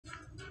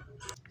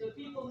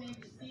people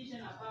make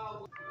decision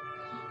about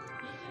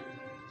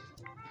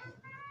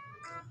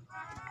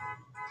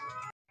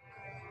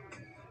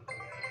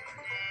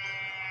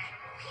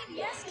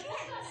Yes,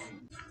 yes.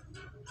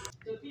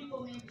 the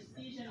people make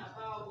decision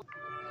about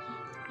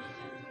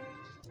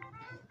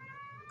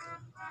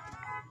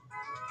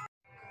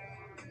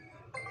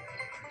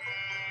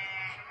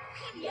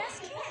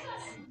Yes,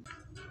 yes.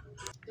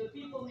 the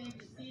people make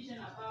decision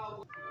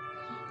about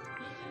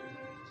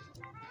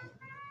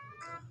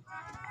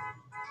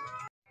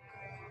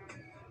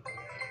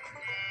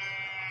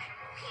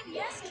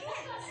Yes,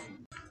 yes.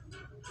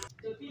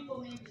 the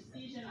people make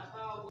decision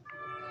about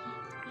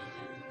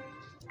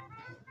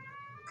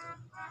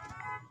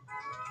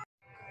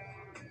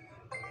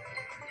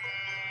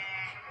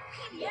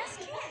Yes,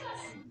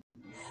 yes.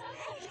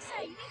 Hey,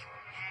 say.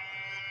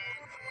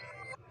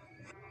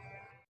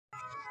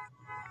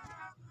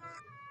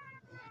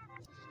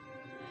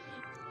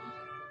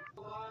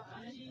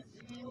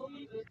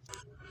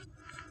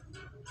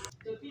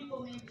 the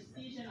people make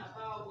decision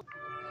about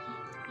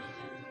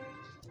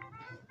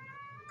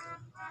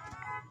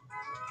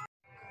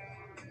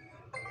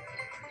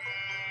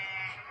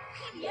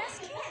Yes,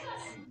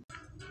 yes.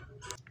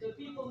 the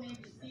people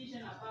make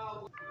decision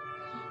about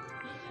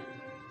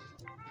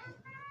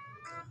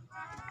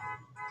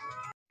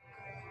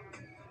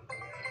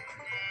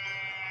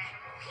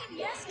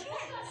Yes,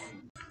 yes.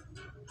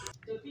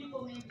 the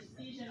people make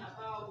decision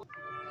about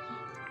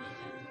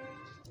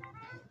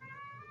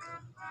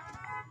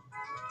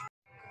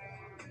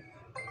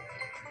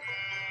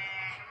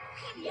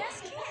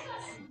Yes,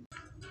 yes.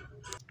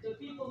 the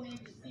people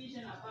make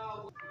decision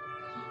about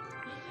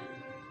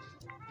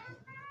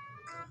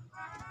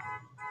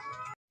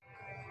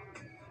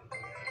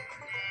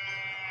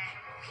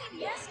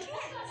Yes,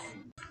 yes.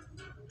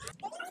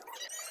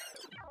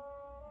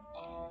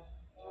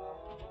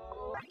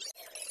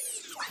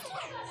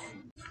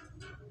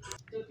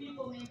 the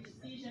people make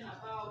decision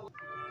about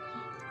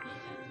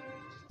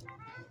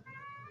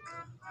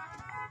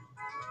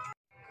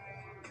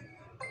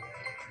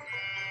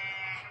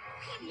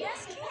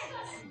Yes,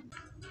 yes.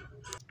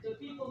 the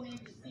people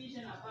make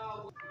decision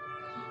about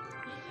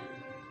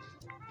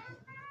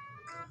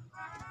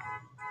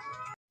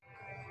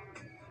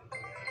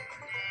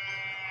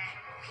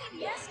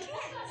Yes,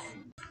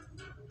 yes.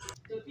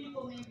 the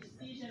people make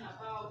decision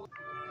about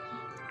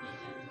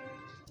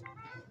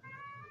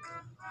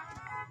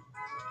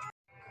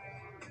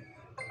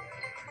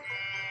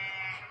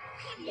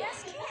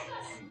Yes,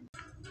 yes.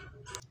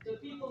 the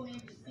people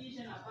make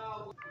decision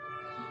about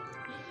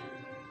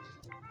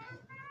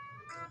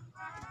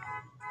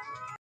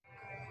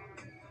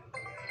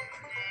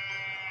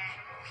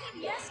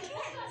Yes,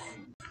 yes.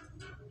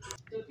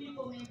 the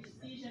people make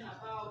decision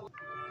about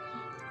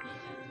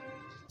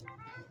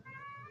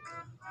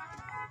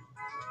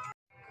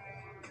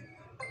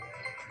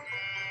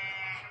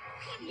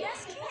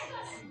Yes,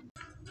 yes.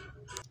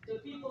 the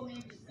people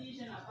make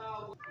decision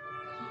about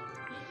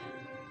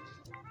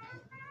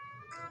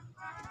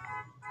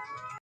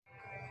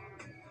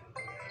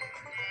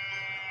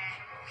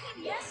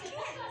Yes,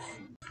 yes.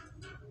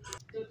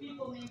 the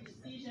people make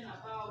decision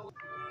about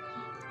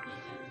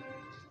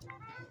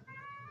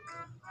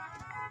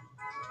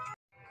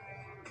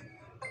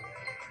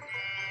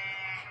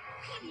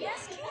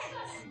Yes,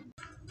 yes.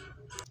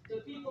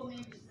 the people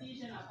make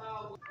decision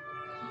about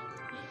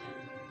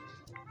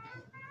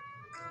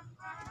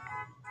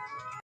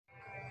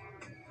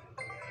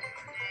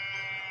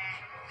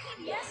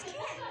Yes,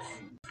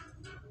 yes.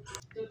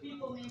 the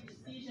people make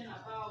decision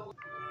about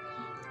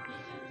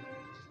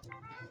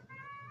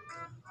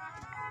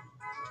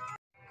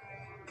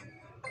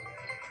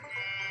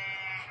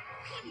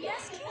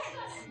Yes,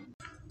 yes.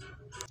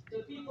 the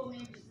people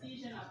make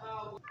decision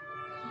about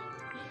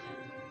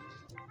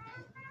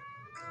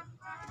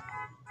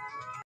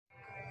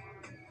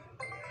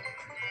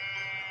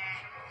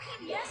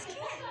Yes,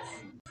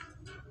 yes.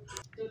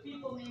 the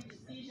people make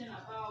decision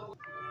about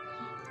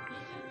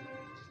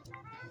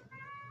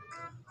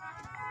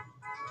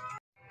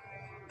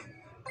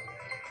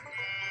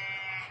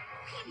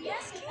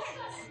Yes,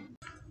 yes.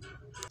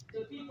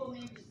 the people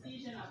make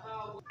decision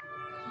about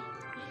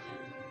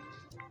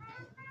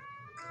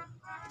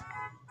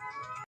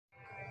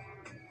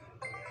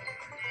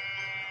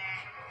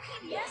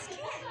Yes,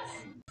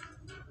 yes.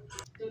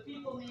 the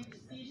people make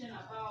decision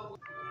about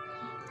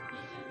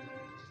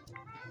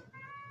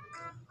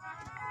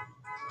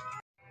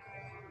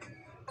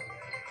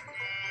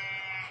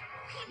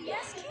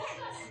Yes,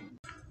 yes.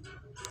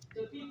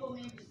 the people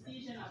make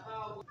decision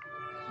about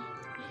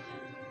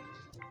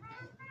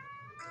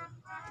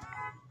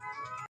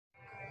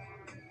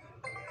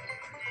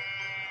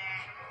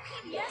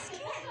Yes,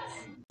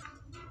 yes.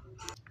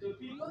 the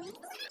people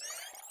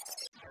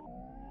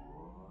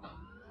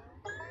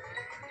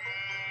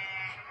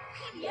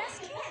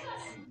Yes,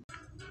 yes.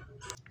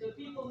 the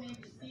people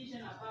make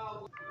decision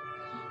about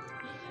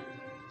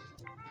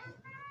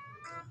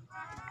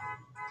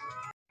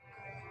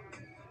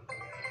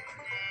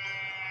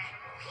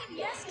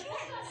Yes,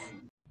 yes.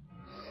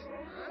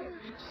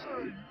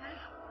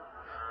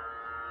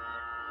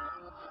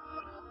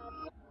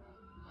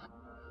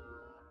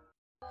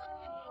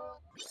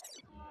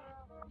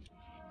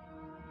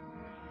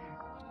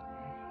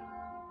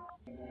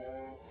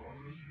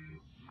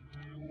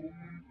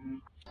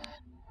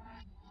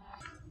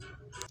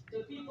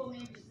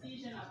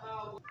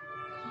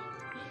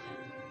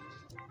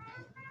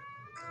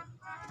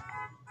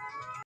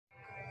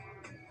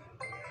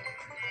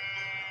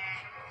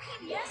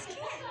 PBS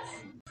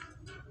Kids.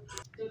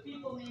 Do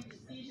people make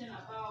decision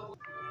about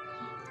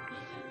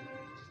teaching?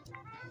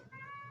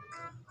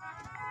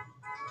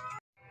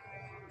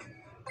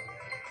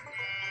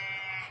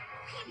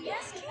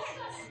 PBS Kids.